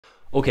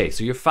Okay,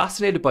 so you're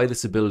fascinated by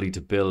this ability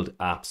to build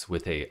apps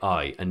with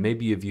AI, and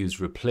maybe you've used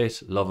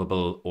Replit,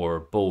 Lovable,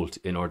 or Bolt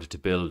in order to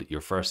build your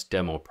first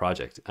demo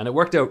project, and it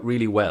worked out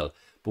really well.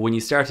 But when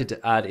you started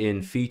to add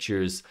in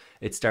features,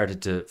 it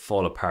started to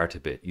fall apart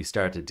a bit. You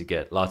started to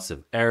get lots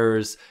of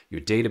errors,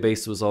 your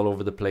database was all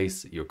over the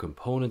place, your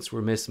components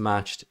were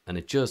mismatched, and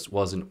it just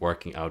wasn't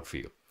working out for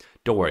you.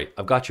 Don't worry,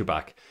 I've got your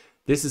back.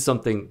 This is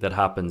something that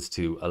happens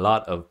to a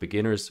lot of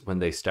beginners when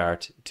they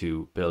start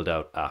to build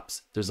out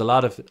apps. There's a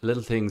lot of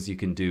little things you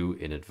can do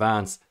in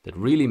advance that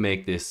really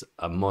make this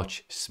a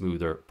much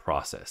smoother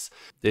process.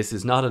 This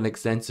is not an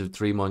extensive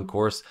 3-month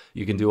course.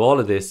 You can do all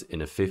of this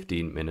in a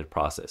 15-minute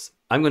process.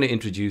 I'm going to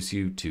introduce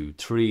you to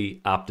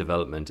 3 app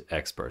development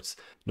experts.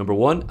 Number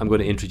 1, I'm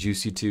going to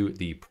introduce you to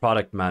the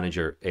product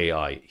manager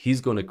AI. He's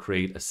going to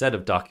create a set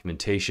of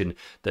documentation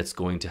that's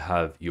going to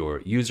have your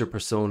user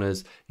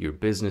personas, your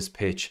business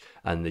pitch,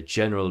 and the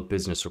general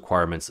business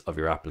requirements of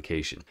your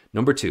application.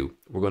 Number 2,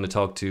 we're going to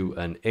talk to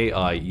an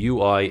AI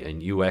UI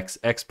and UX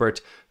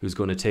expert who's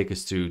going to take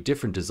us through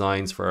different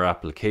designs for our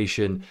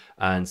application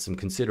and some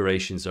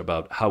considerations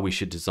about how we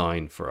should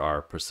design for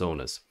our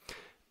personas.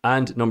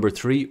 And number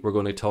 3, we're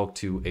going to talk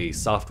to a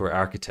software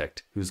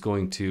architect who's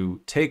going to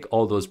take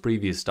all those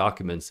previous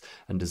documents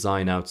and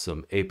design out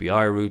some API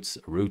routes,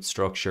 route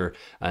structure,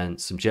 and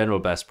some general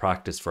best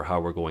practice for how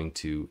we're going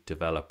to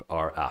develop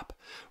our app.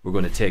 We're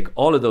going to take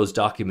all of those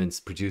documents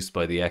produced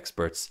by the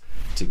experts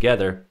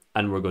together,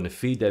 and we're going to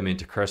feed them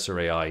into Cursor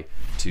AI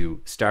to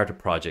start a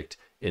project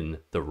in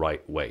the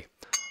right way.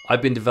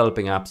 I've been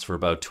developing apps for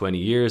about 20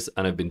 years,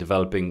 and I've been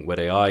developing with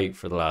AI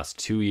for the last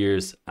 2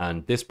 years,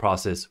 and this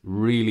process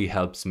really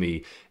helps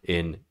me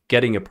in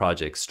getting a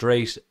project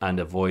straight and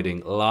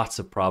avoiding lots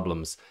of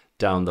problems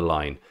down the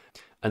line.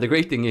 And the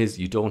great thing is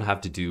you don't have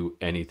to do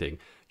anything.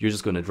 You're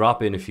just going to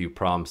drop in a few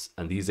prompts,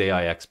 and these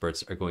AI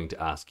experts are going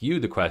to ask you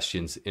the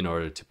questions in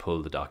order to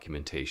pull the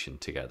documentation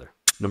together.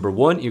 Number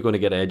 1, you're going to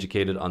get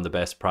educated on the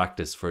best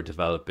practice for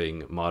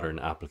developing modern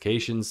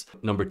applications.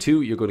 Number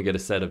 2, you're going to get a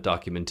set of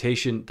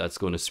documentation that's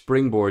going to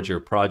springboard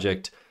your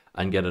project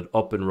and get it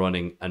up and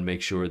running and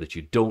make sure that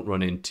you don't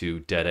run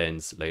into dead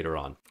ends later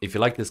on. If you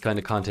like this kind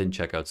of content,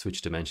 check out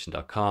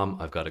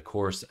switchdimension.com. I've got a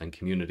course and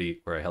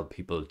community where I help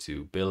people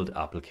to build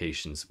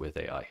applications with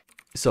AI.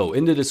 So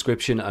in the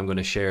description, I'm going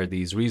to share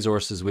these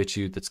resources with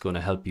you that's going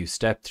to help you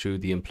step through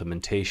the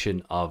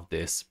implementation of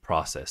this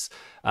process.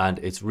 And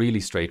it's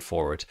really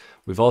straightforward.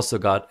 We've also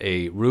got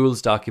a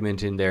rules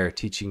document in there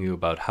teaching you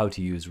about how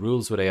to use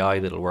rules with AI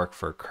that'll work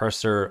for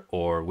Cursor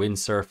or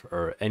Windsurf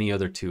or any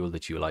other tool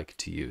that you like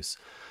to use.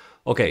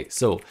 Okay,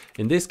 so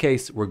in this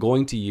case, we're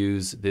going to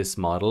use this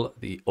model,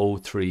 the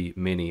O3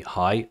 Mini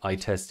High. I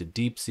tested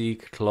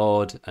DeepSeek,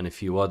 Claude, and a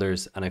few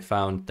others, and I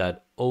found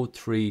that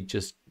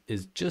O3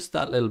 is just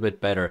that little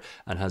bit better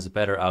and has a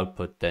better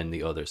output than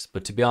the others.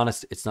 But to be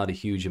honest, it's not a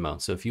huge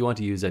amount. So if you want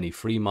to use any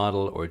free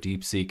model or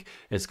DeepSeek,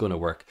 it's going to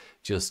work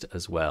just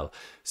as well.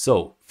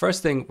 So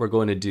first thing we're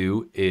going to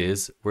do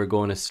is we're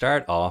going to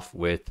start off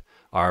with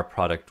our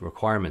product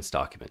requirements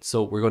document.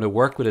 So we're going to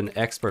work with an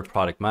expert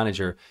product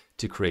manager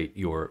to create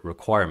your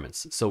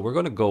requirements. So we're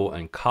going to go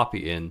and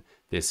copy in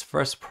this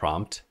first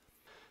prompt,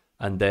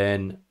 and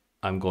then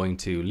I'm going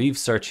to leave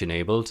search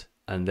enabled.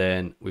 And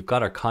then we've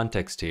got our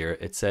context here.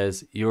 It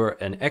says you're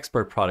an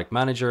expert product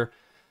manager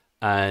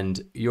and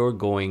you're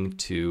going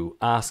to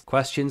ask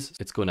questions.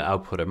 It's going to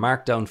output a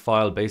markdown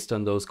file based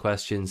on those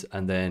questions.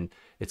 And then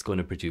it's going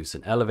to produce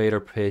an elevator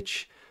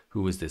pitch.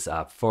 Who is this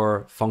app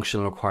for?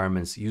 Functional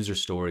requirements, user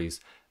stories,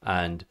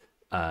 and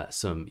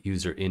some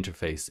user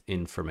interface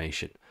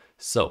information.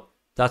 So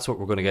that's what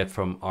we're going to get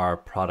from our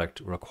product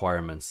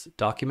requirements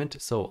document.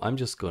 So I'm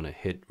just going to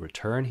hit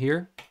return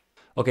here.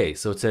 Okay,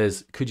 so it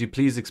says, could you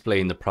please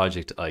explain the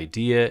project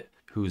idea,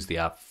 who's the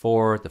app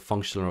for, the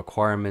functional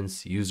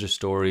requirements, user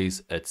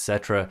stories,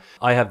 etc.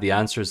 I have the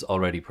answers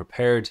already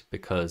prepared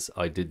because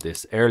I did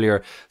this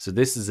earlier. So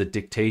this is a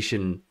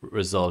dictation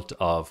result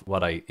of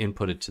what I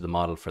inputted to the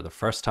model for the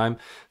first time.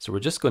 So we're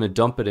just going to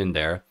dump it in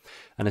there.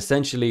 And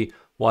essentially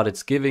what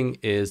it's giving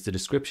is the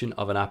description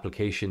of an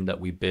application that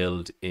we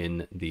build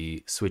in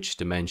the Switch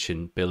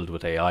Dimension Build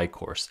with AI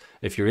course.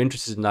 If you're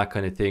interested in that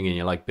kind of thing and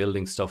you like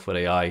building stuff with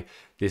AI,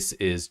 this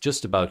is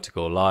just about to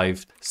go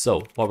live.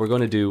 So what we're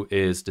going to do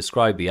is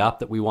describe the app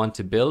that we want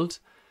to build.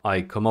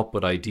 I come up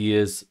with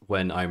ideas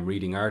when I'm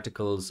reading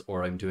articles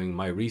or I'm doing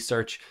my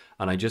research,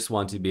 and I just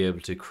want to be able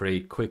to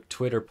create quick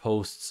Twitter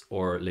posts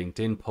or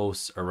LinkedIn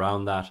posts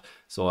around that.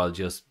 So I'll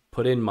just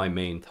put in my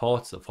main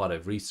thoughts of what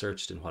I've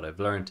researched and what I've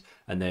learned,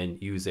 and then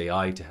use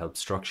AI to help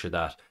structure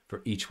that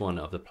for each one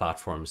of the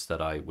platforms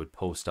that I would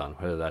post on,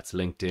 whether that's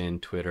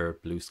LinkedIn, Twitter,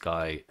 Blue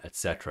Sky,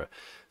 etc.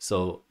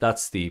 So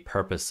that's the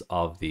purpose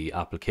of the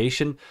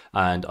application,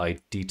 and I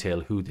detail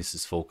who this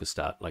is focused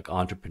at, like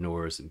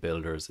entrepreneurs and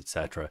builders,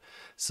 etc.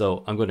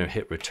 So I'm going to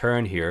hit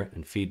return here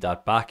and feed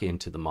that back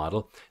into the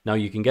model. Now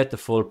you can get the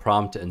full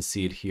prompt and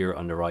see it here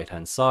on the right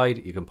hand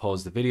side. You can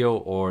pause the video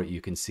or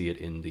you can see it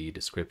in the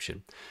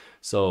description.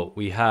 So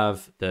we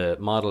have the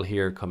model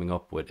here coming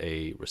up with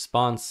a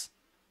response.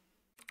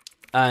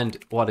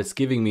 And what it's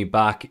giving me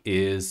back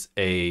is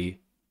a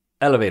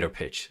elevator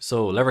pitch.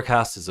 So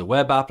LeverCast is a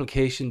web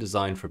application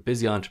designed for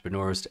busy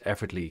entrepreneurs to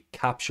effortlessly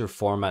capture,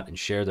 format, and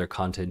share their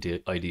content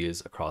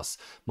ideas across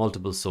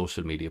multiple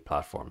social media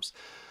platforms.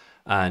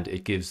 And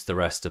it gives the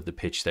rest of the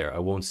pitch there. I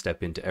won't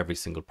step into every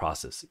single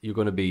process.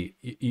 You'll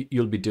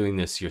be doing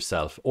this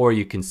yourself, or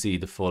you can see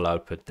the full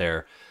output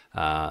there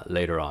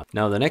later on.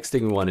 Now, the next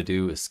thing we want to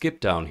do is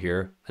skip down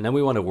here, and then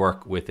we want to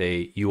work with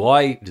a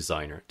UI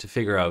designer to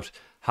figure out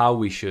how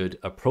we should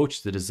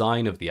approach the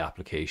design of the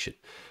application.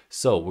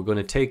 So we're going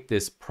to take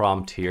this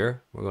prompt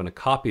here, we're going to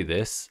copy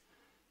this,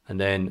 and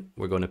then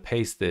we're going to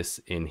paste this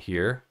in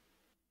here.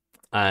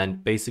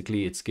 And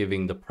basically it's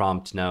giving the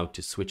prompt now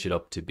to switch it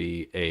up to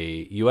be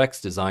a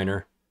UX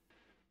designer.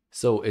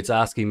 So it's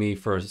asking me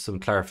for some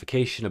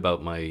clarification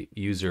about my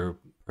user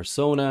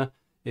persona.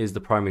 Is the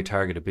primary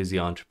target a busy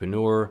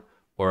entrepreneur,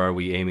 or are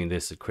we aiming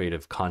this at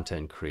creative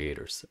content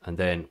creators? And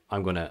then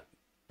I'm going to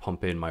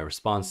pump in my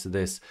response to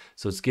this.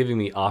 So it's giving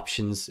me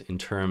options in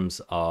terms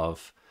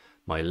of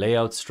my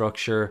layout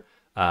structure,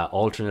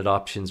 alternate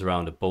options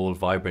around a bold,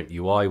 vibrant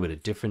UI with a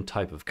different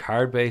type of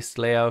card-based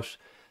layout.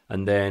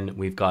 And then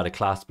we've got a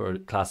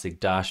classic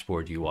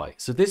dashboard UI.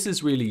 So this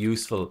is really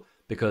useful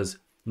because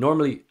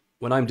normally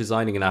when I'm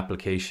designing an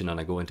application and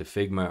I go into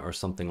Figma or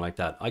something like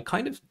that, I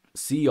kind of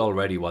see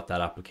already what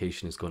that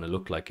application is going to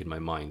look like in my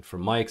mind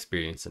from my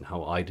experience and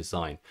how I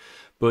design.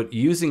 But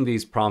using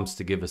these prompts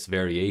to give us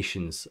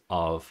variations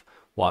of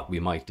what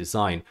we might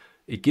design,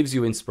 it gives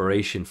you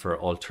inspiration for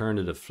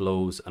alternative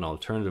flows and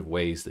alternative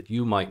ways that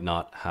you might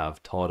not have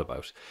thought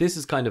about. This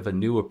is kind of a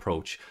new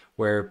approach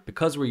where,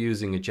 because we're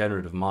using a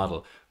generative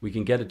model, we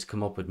can get it to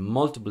come up with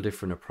multiple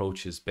different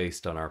approaches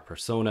based on our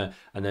persona,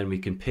 and then we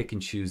can pick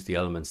and choose the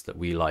elements that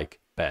we like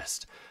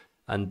best.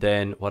 And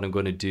then what I'm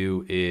going to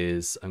do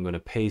is I'm going to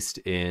paste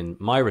in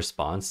my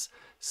response.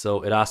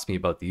 So it asked me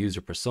about the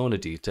user persona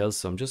details.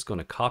 So I'm just going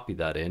to copy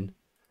that in,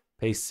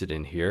 paste it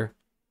in here.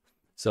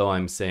 So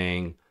I'm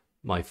saying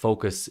my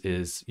focus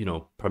is,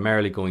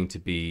 primarily going to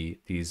be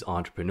these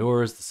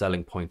entrepreneurs. The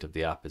selling point of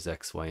the app is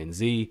X, Y, and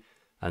Z.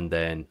 And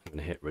then I'm going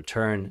to hit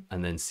return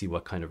and then see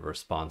what kind of a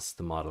response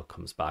the model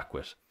comes back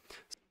with.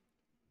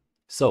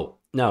 So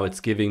now it's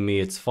giving me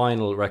its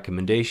final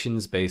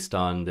recommendations based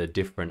on the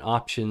different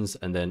options.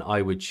 And then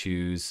I would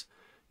choose,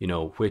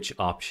 which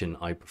option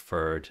I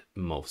preferred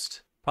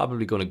most.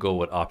 Probably going to go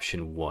with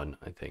option 1,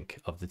 I think,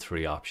 of the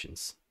 3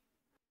 options.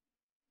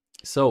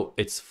 So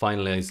it's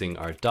finalizing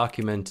our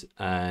document,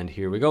 and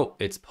here we go.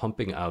 It's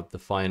pumping out the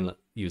final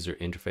user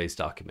interface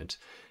document.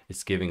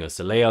 It's giving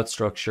us a layout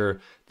structure,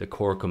 the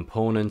core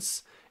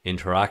components,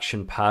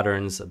 interaction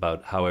patterns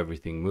about how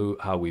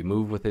we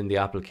move within the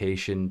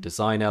application,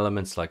 design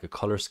elements like a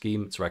color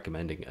scheme. It's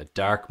recommending a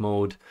dark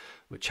mode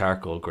with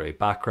charcoal gray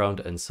background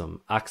and some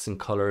accent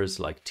colors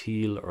like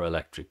teal or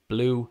electric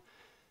blue.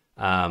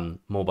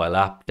 Mobile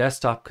app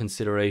desktop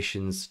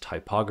considerations,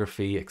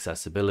 typography,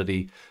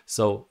 accessibility.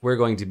 So we're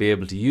going to be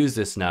able to use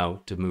this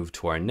now to move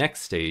to our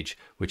next stage,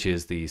 which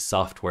is the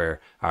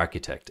software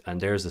architect.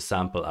 And there's a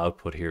sample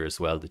output here as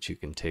well that you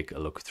can take a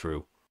look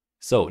through.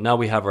 So now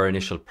we have our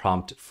initial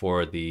prompt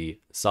for the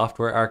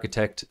software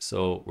architect.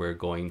 So we're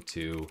going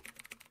to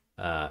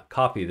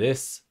copy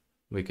this.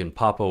 We can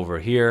pop over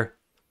here,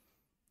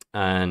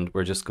 and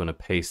we're just going to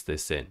paste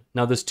this in.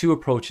 Now there's 2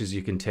 approaches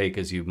you can take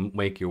as you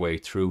make your way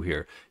through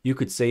here. You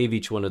could save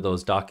each one of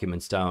those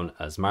documents down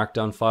as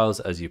markdown files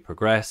as you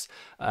progress.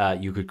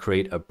 You could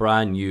create a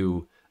brand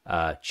new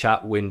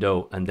chat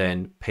window and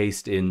then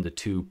paste in the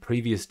 2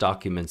 previous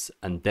documents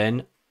and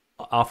then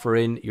offer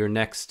in your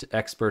next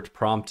expert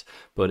prompt.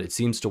 But it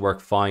seems to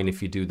work fine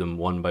if you do them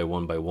one by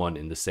one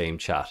in the same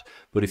chat.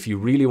 But if you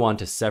really want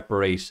to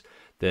separate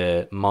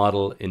the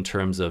model in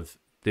terms of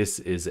this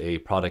is a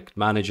product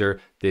manager,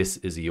 this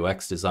is a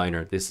UX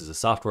designer, this is a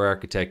software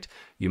architect,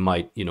 you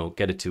might,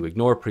 get it to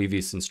ignore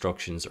previous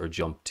instructions or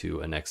jump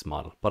to a next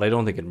model. But I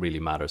don't think it really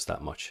matters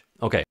that much.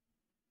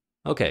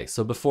 Okay,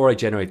 so before I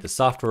generate the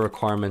software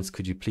requirements,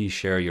 could you please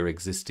share your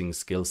existing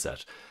skill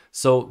set?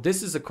 So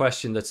this is a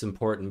question that's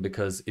important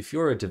because if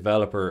you're a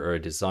developer or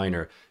a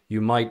designer, you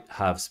might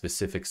have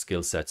specific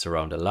skill sets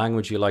around a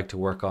language you like to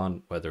work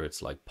on, whether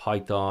it's like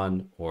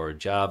Python or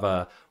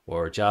Java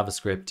or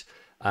JavaScript.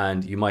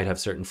 And you might have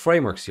certain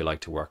frameworks you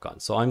like to work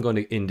on. So I'm going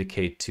to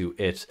indicate to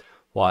it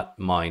what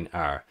mine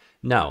are.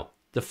 Now,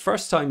 the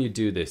first time you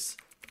do this,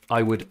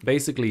 I would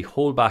basically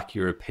hold back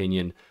your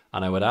opinion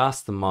and I would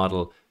ask the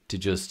model to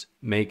just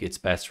make its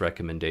best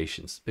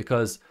recommendations,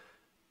 because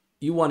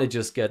you want to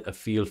just get a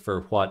feel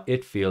for what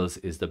it feels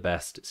is the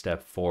best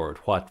step forward,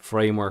 what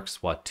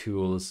frameworks, what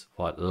tools,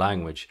 what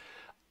language.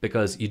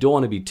 Because you don't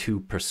want to be too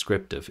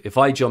prescriptive. If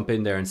I jump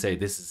in there and say,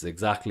 this is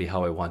exactly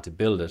how I want to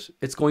build it,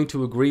 it's going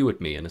to agree with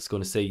me and it's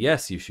going to say,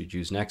 yes, you should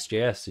use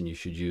Next.js and you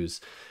should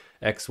use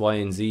X, Y,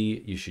 and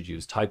Z, you should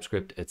use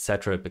TypeScript,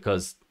 etc.,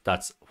 because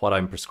that's what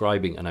I'm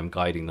prescribing and I'm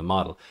guiding the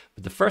model.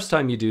 But the first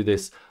time you do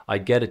this, I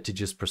get it to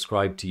just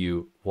prescribe to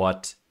you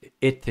what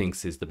it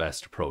thinks is the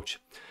best approach.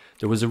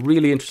 There was a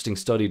really interesting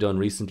study done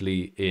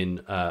recently in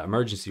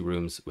emergency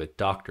rooms with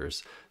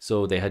doctors.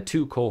 So they had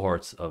two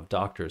cohorts of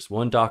doctors.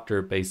 One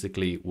doctor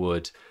basically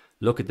would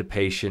look at the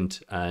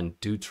patient and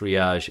do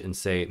triage and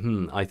say,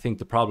 I think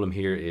the problem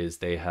here is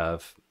they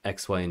have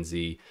X, Y, and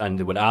Z. And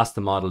they would ask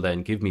the model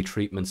then, give me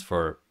treatments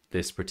for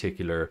this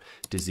particular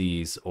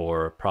disease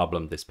or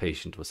problem this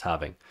patient was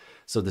having.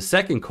 So the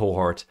second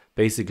cohort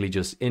basically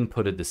just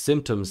inputted the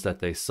symptoms that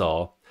they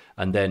saw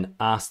and then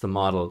asked the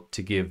model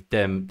to give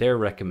them their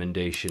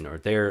recommendation or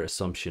their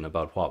assumption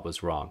about what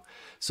was wrong.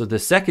 So the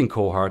second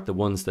cohort, the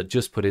ones that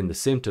just put in the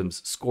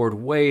symptoms, scored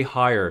way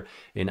higher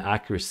in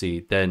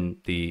accuracy than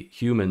the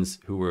humans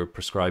who were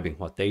prescribing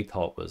what they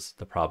thought was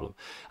the problem.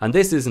 And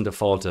this isn't the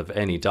fault of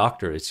any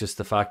doctor. It's just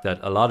the fact that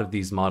a lot of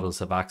these models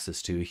have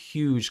access to a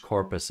huge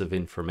corpus of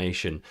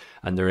information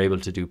and they're able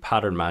to do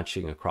pattern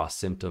matching across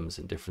symptoms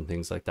and different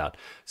things like that.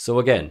 So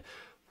again,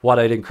 what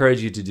I'd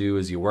encourage you to do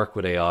as you work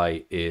with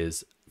AI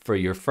is, for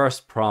your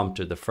first prompt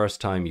or the first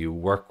time you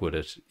work with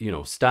it,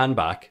 stand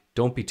back,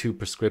 don't be too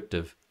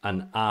prescriptive,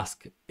 and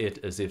ask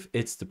it as if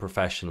it's the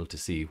professional to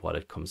see what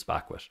it comes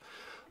back with.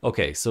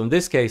 Okay, so in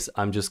this case,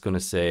 I'm just going to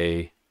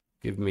say,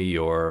 give me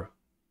your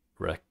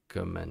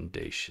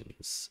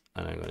recommendations,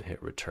 and I'm going to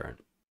hit return.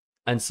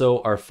 And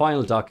so our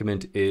final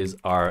document is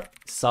our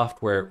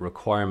software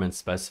requirement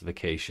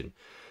specification.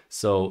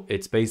 So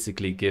it's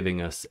basically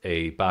giving us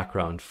a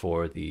background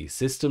for the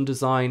system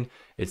design.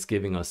 It's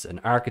giving us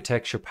an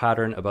architecture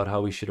pattern about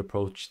how we should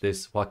approach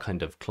this, what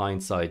kind of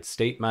client-side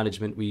state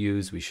management we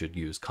use. We should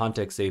use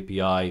Context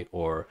API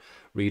or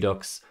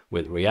Redux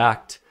with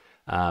React.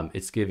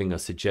 It's giving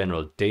us a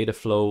general data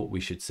flow. We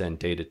should send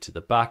data to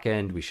the back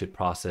end. We should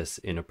process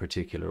in a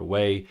particular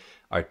way.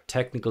 Our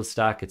technical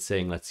stack, it's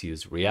saying let's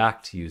use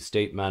React, use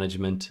state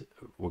management.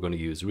 We're going to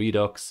use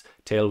Redux,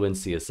 Tailwind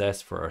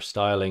CSS for our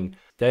styling.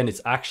 Then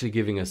it's actually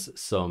giving us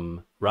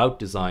some route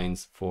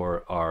designs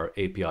for our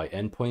API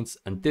endpoints.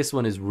 And this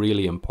one is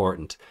really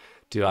important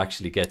to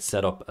actually get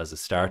set up as a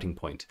starting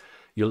point.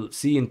 You'll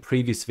see in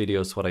previous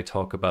videos what I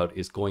talk about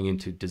is going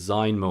into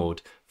design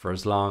mode for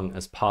as long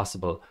as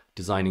possible,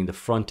 designing the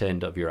front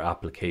end of your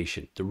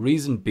application. The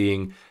reason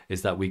being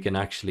is that we can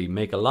actually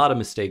make a lot of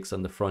mistakes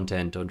on the front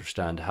end to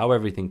understand how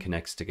everything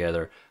connects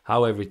together,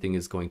 how everything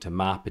is going to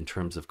map in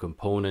terms of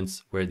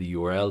components, where the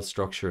URL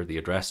structure, the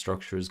address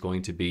structure is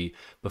going to be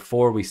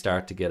before we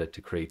start to get it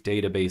to create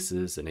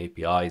databases and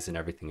APIs and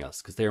everything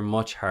else, because they're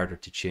much harder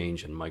to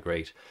change and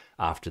migrate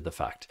after the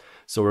fact.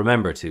 So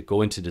remember to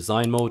go into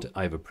design mode.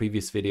 I have a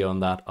previous video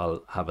on that.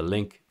 I'll have a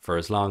link for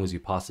as long as you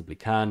possibly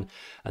can.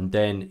 And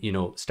then,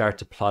 start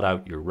to plot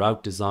out your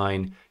route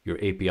design, your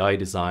API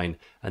design,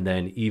 and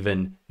then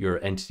even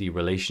your entity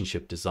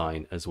relationship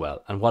design as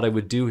well. And what I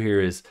would do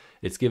here is,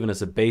 it's given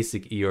us a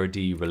basic ERD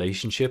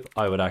relationship.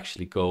 I would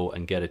actually go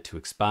and get it to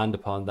expand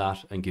upon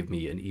that and give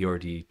me an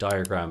ERD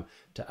diagram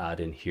to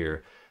add in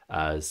here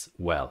as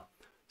well.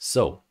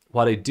 So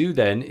what I do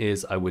then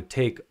is I would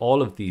take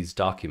all of these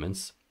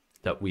documents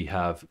that we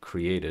have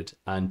created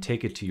and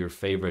take it to your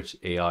favorite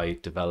AI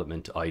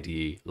development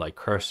IDE like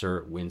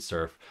Cursor,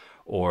 Windsurf,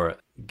 or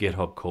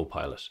GitHub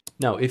Copilot.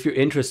 Now, if you're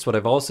interested, what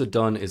I've also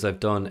done is I've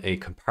done a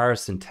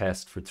comparison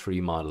test for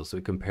 3 models. So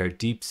we compared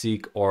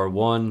DeepSeek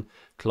R1,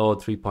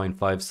 Claude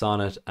 3.5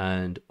 Sonnet,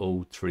 and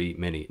O3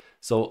 Mini.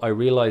 So I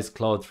realized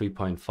Claude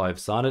 3.5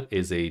 Sonnet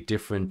is a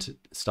different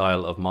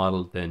style of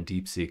model than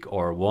DeepSeek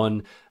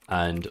R1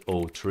 and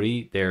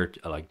O3. They're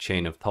like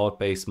chain of thought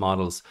based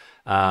models.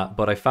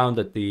 But I found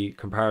that the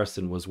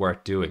comparison was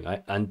worth doing.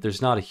 And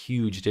there's not a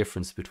huge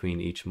difference between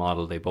each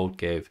model. They both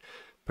gave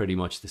pretty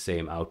much the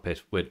same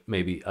output with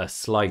maybe a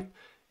slight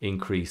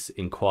increase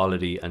in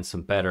quality and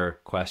some better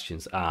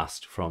questions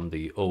asked from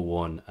the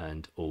O1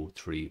 and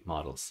O3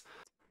 models.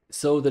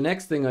 So the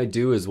next thing I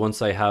do is,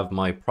 once I have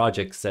my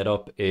project set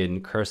up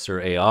in Cursor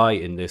AI,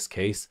 in this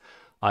case,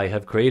 I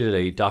have created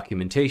a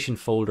documentation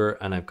folder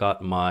and I've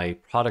got my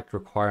product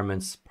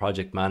requirements,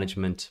 project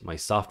management, my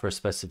software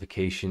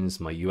specifications,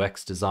 my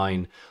UX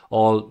design,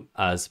 all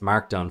as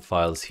markdown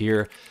files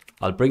here.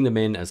 I'll bring them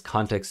in as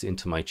context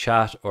into my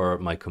chat or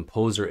my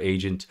composer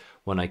agent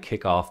when I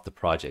kick off the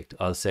project.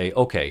 I'll say,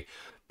 okay,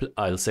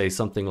 I'll say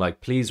something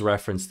like, please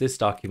reference this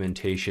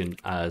documentation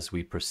as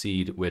we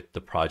proceed with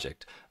the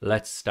project.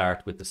 Let's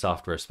start with the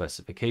software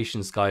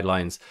specifications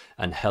guidelines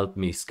and help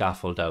me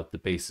scaffold out the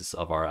basis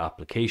of our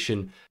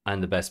application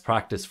and the best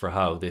practice for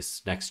how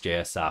this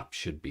Next.js app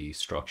should be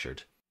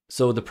structured.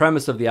 So the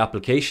premise of the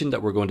application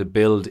that we're going to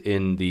build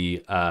in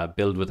the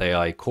Build with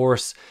AI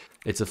course,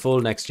 it's a full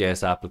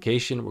Next.js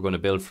application. We're going to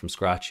build from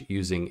scratch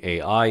using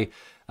AI.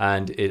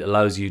 And it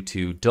allows you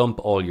to dump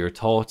all your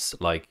thoughts.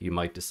 Like you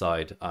might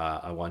decide,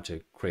 I want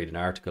to create an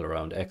article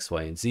around X,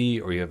 Y, and Z,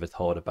 or you have a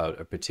thought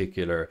about a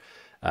particular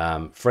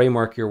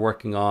framework you're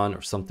working on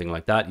or something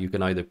like that, you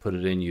can either put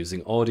it in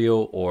using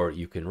audio or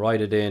you can write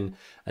it in,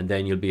 and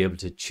then you'll be able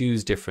to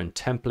choose different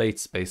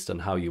templates based on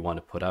how you want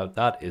to put out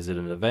that. Is it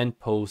an event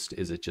post?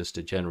 Is it just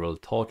a general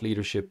thought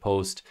leadership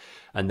post?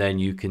 And then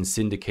you can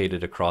syndicate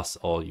it across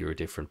all your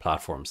different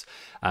platforms.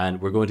 And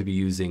we're going to be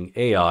using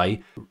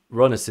AI,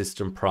 run a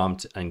system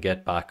prompt and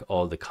get back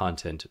all the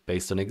content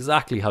based on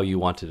exactly how you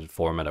wanted it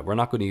formatted. We're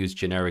not going to use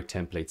generic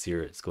templates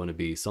here. It's going to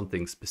be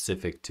something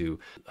specific to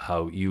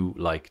how you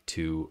like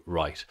to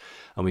write.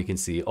 And we can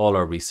see all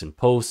our recent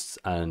posts,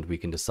 and we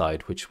can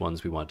decide which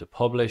ones we want to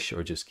publish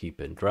or just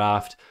keep in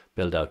draft,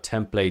 build out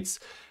templates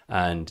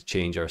and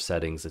change our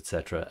settings,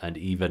 etc., and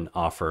even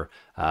offer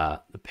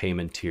the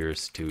payment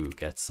tiers to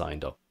get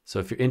signed up. So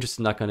if you're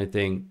interested in that kind of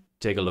thing,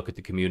 take a look at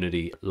the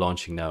community,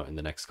 launching now in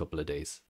the next couple of days.